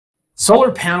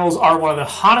Solar panels are one of the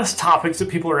hottest topics that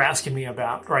people are asking me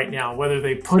about right now, whether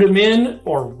they put them in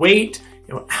or wait,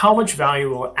 how much value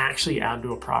will it actually add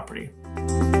to a property.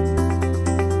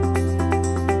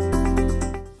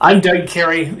 I'm Doug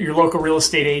Cary, your local real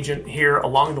estate agent here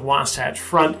along the Wasatch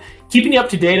Front, keeping you up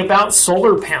to date about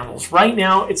solar panels. Right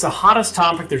now, it's the hottest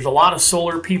topic. There's a lot of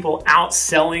solar people out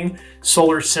selling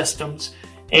solar systems,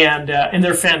 and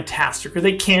they're fantastic, or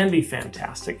they can be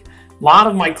fantastic. A lot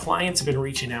of my clients have been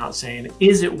reaching out saying,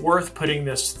 is it worth putting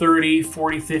this $30,000,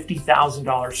 $40,000,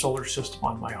 $50,000 solar system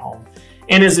on my home?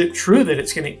 And is it true that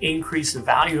it's going to increase the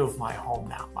value of my home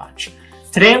that much?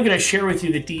 Today, I'm going to share with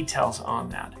you the details on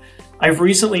that. I've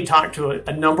recently talked to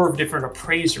a number of different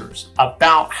appraisers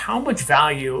about how much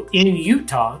value in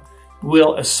Utah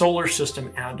will a solar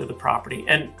system add to the property.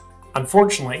 And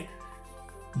unfortunately,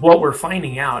 what we're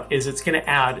finding out is it's going to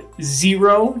add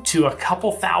 $0 to a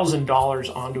couple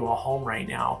 $1,000s onto a home right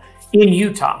now in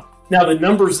Utah. Now, the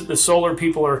numbers that the solar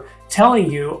people are telling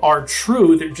you are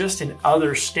true. They're just in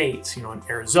other states, in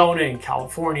Arizona, in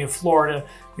California, Florida,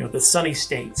 the sunny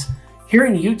states. Here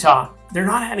in Utah, they're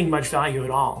not adding much value at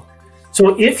all.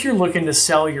 So if you're looking to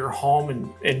sell your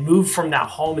home and move from that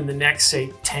home in the next,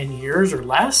 say, 10 years or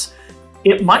less,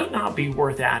 it might not be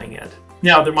worth adding it.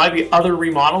 Now, there might be other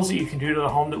remodels that you can do to the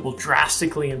home that will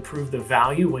drastically improve the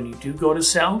value when you do go to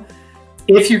sell.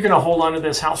 If you're going to hold on to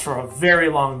this house for a very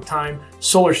long time,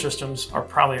 solar systems are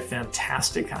probably a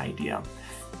fantastic idea.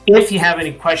 If you have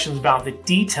any questions about the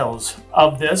details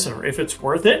of this or if it's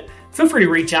worth it, feel free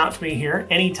to reach out to me here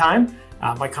anytime.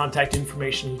 My contact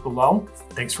information is below.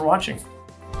 Thanks for watching.